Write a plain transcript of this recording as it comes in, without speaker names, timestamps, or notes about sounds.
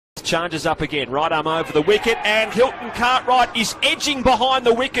charges up again. Right arm over the wicket, and Hilton Cartwright is edging behind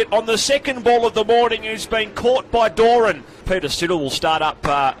the wicket on the second ball of the morning, who's been caught by Doran. Peter Siddle will start up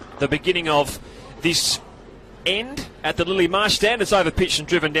the beginning of this end at the Lily Marsh stand. It's over pitched and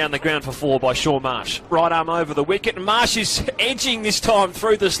driven down the ground for 4 by Shaun Marsh. Right arm over the wicket, and Marsh is edging this time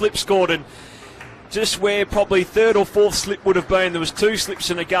through the slip scored, and just where probably third or fourth slip would have been, there was 2 slips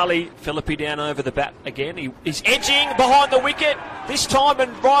in a gully. Philippi down over the bat again. He's edging behind the wicket this time,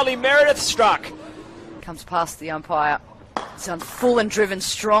 and Riley Meredith struck. Comes past the umpire. It's on full and driven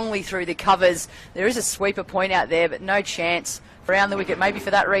strongly through the covers. There is a sweeper point out there, but no chance around the wicket, maybe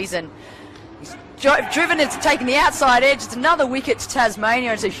for that reason. He's driven it to taking the outside edge. It's another wicket to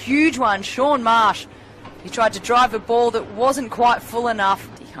Tasmania. It's a huge one. Shaun Marsh, he tried to drive a ball that wasn't quite full enough.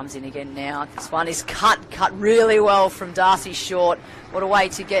 Comes in again now. This one is cut really well from Darcy Short. What a way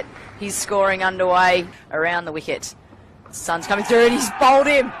to get his scoring underway around the wicket. The sun's coming through and he's bowled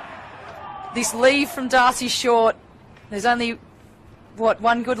him. This leave from Darcy Short. There's only,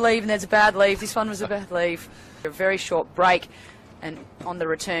 one good leave and there's a bad leave. This one was a bad leave. A very short break, and on the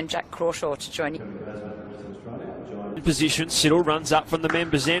return, Jack Crawshaw to join you. In position, Siddle runs up from the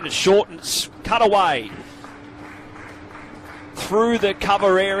members' end. It's short and it's cut away through the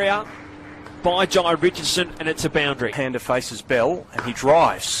cover area by Jai Richardson, and it's a boundary. Hander faces Bell, and he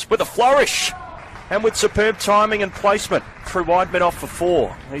drives with a flourish and with superb timing and placement through wide mid off for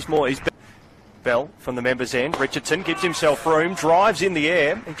 4. He's Bell from the members' end. Richardson gives himself room, drives in the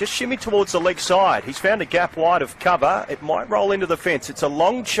air, and just shimmy towards the leg side. He's found a gap wide of cover. It might roll into the fence. It's a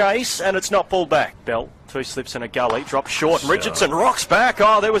long chase, and it's not pulled back. Bell, 2 slips in a gully, drops short, and Richardson rocks back.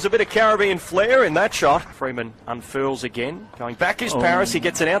 Oh, there was a bit of Caribbean flair in that shot. Freeman unfurls again. Going back is Paris. He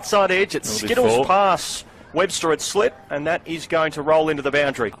gets an outside edge. It skittles past Webster at slip, and that is going to roll into the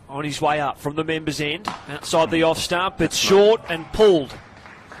boundary. On his way up from the members' end, outside the off stump, it's short and pulled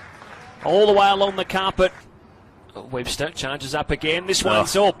all the way along the carpet. Webster charges up again. This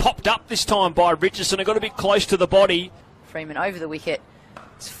one's all popped up this time by Richardson. It got a bit close to the body. Freeman over the wicket.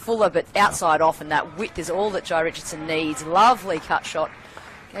 It's fuller but outside off, and that width is all that Jai Richardson needs. Lovely cut shot.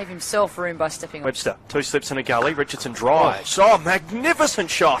 Gave himself room by stepping Webster, 2 slips in a gully. Richardson drives. Oh,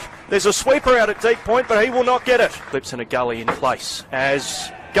 magnificent shot. There's a sweeper out at deep point, but he will not get it. Slips in a gully in place.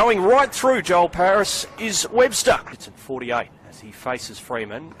 As going right through Joel Paris is Webster. It's at 48. He faces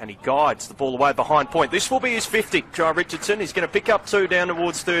Freeman and he guides the ball away behind point. This will be his 50. Jai Richardson, he's going to pick up 2 down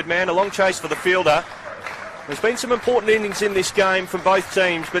towards third man. A long chase for the fielder. There's been some important innings in this game from both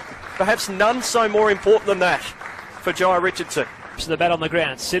teams, but perhaps none so more important than that for Jai Richardson. So the bat on the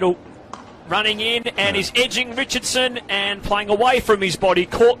ground. Siddle running in and is edging Richardson and playing away from his body.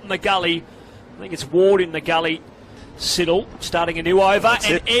 Caught in the gully. I think it's Ward in the gully. Siddle starting a new over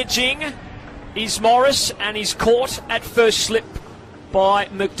and edging is Morris, and he's caught at first slip by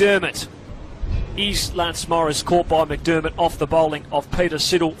McDermott. Is Lance Morris caught by McDermott off the bowling of Peter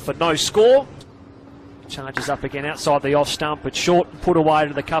Siddle for no score. Charges up again outside the off stump, but short and put away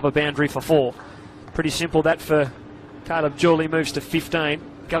to the cover boundary for 4. Pretty simple that for Caleb Jewell. He moves to 15.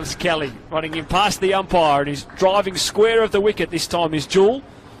 Comes Kelly running in past the umpire, and he's driving square of the wicket. This time is Jewell,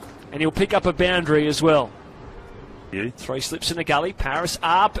 and he'll pick up a boundary as well. 3 slips in the gully. Paris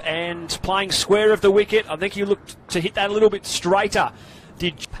up and playing square of the wicket. I think he looked to hit that a little bit straighter.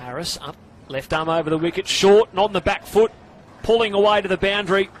 Did Paris up, left arm over the wicket, short and on the back foot, pulling away to the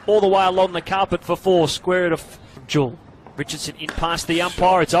boundary, all the way along the carpet for 4. Square of Jewell. Richardson in past the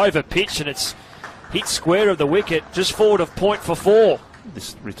umpire. It's over pitch and it's hit square of the wicket, just forward of point for 4.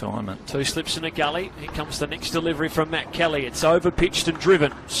 This retirement. 2 slips in a gully. Here comes the next delivery from Matt Kelly. It's over pitched and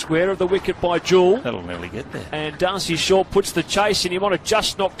driven. Square of the wicket by Jewell. That'll nearly get there. And Darcy Short puts the chase in. He might have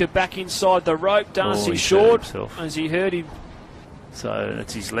just knocked it back inside the rope. Darcy Short, as he hurt him. So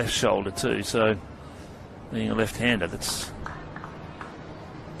it's his left shoulder too. So being a left-hander, that's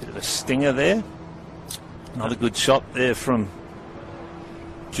a bit of a stinger there. Another good shot there from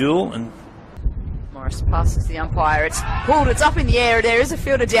Jewell, and Morris passes the umpire. It's pulled, it's up in the air. There is a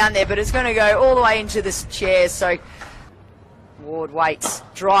fielder down there, but it's going to go all the way into the chairs. So Ward waits,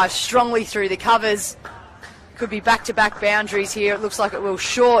 drives strongly through the covers. Could be back-to-back boundaries here. It looks like it will.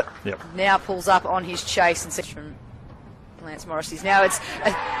 Short now pulls up on his chase and from Lance Morris. Now it's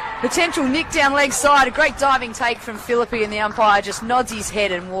a potential nick down leg side. A great diving take from Philippi, and the umpire just nods his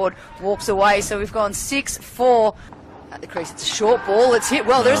head and Ward walks away. So we've gone 6-4. At the crease, it's a short ball. It's hit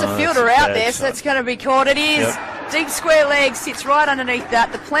well. There's a fielder out there, so that's going to be caught. It is. Deep square leg, sits right underneath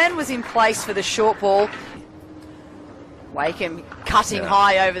that. The plan was in place for the short ball. Wakeham cutting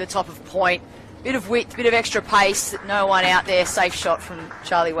high over the top of point. Bit of width, bit of extra pace. No one out there. Safe shot from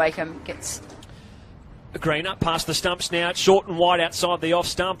Charlie Wakeham. Gets Green up past the stumps now. It's short and wide outside the off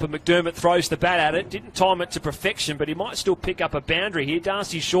stump, and McDermott throws the bat at it. Didn't time it to perfection, but he might still pick up a boundary here.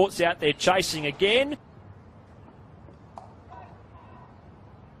 Darcy Short's out there chasing again.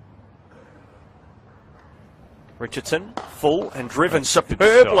 Richardson, full and driven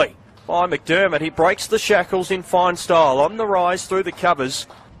superbly by McDermott. He breaks the shackles in fine style. On the rise through the covers.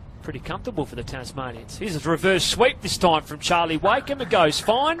 Pretty comfortable for the Tasmanians. Here's a reverse sweep this time from Charlie Wakeham. It goes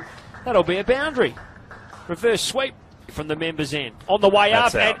fine. That'll be a boundary. Reverse sweep from the members' end. On the way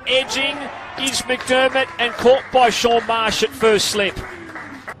up and edging is McDermott and caught by Sean Marsh at first slip.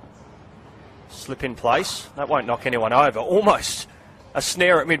 Slip in place. That won't knock anyone over. Almost a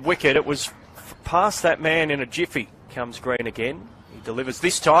snare at mid-wicket. It was past that man in a jiffy. Comes Green again. He delivers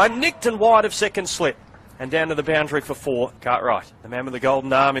this time. Nicked and wide of second slip. And down to the boundary for 4. Cartwright, the man with the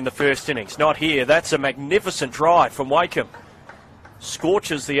golden arm in the first innings. Not here. That's a magnificent drive from Wakeham.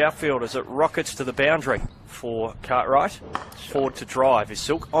 Scorches the outfield as it rockets to the boundary for Cartwright. Forward to drive is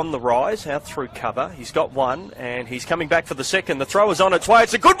Silk on the rise, out through cover. He's got one, and he's coming back for the second. The throw is on its way.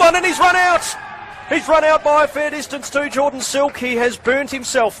 It's a good one, and he's run out. He's run out by a fair distance too, Jordan Silk. He has burnt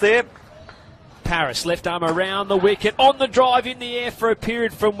himself there. Paris, left arm around the wicket, on the drive in the air for a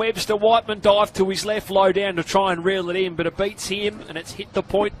period from Webster. Whiteman dived to his left, low down to try and reel it in, but it beats him, and it's hit the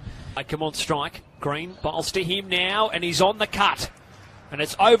point. Come on, strike. Green bowls to him now, and he's on the cut. And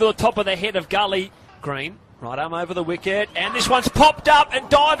it's over the top of the head of Gully. Green, right arm over the wicket, and this one's popped up and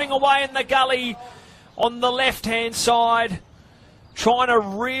diving away in the gully on the left-hand side, trying to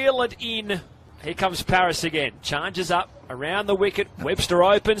reel it in. Here comes Paris again. Charges up around the wicket. Webster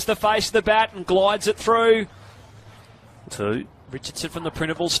opens the face of the bat and glides it through. 2. Richardson from the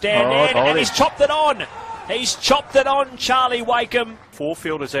printable stand and he's chopped it on. He's chopped it on, Charlie Wakeham. 4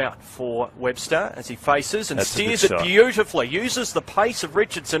 fielders out for Webster as he faces and steers it shot. beautifully. Uses the pace of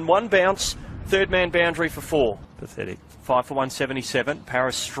Richardson. One bounce, third man boundary for 4. Pathetic. 5 for 177.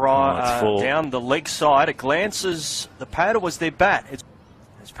 Paris down the leg side. It glances the pad, or was their bat?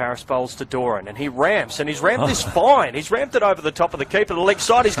 As Paris bowls to Doran, and he ramps, and he's ramped this fine. He's ramped it over the top of the keeper, the leg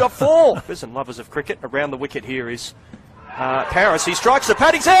side. He's got 4. And lovers of cricket, around the wicket here is Paris. He strikes the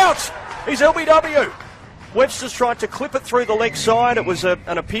pad. He's out. He's LBW. Webster's tried to clip it through the leg side. It was an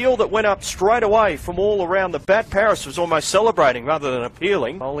appeal that went up straight away from all around the bat. Paris was almost celebrating rather than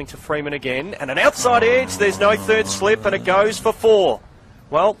appealing. Bowling to Freeman again, and an outside edge. There's no third slip, and it goes for 4.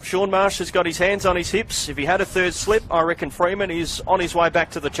 Well, Sean Marsh has got his hands on his hips. If he had a third slip, I reckon Freeman is on his way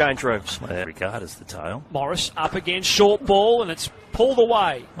back to the change rooms. Well, regard as the tail. Morris up again, short ball, and it's pulled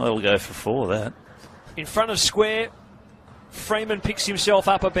away. I'll go for 4, that. In front of square, Freeman picks himself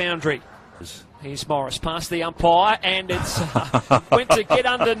up a boundary. Here's Morris past the umpire, and it's went to get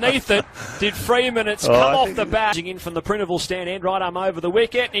underneath it. Did Freeman? It's come off the bat. In from the printable stand end, right arm over the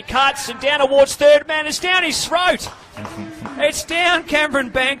wicket. And he cuts and down towards third man. It's down his throat. It's down Cameron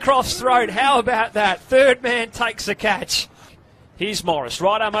Bancroft's throat. How about that? Third man takes a catch. Here's Morris,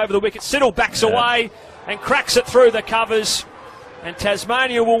 right arm over the wicket. Siddle backs away and cracks it through the covers. And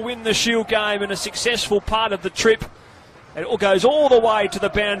Tasmania will win the Shield game in a siccessful part of the trip. And it goes all the way to the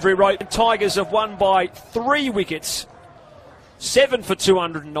boundary rope. And Tigers have won by 3 wickets. 7 for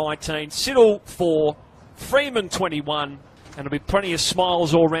 219. Siddle 4. Freeman 21. And there'll be plenty of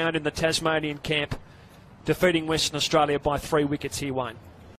smiles all round in the Tasmanian camp, defeating Western Australia by 3 wickets here, Wayne.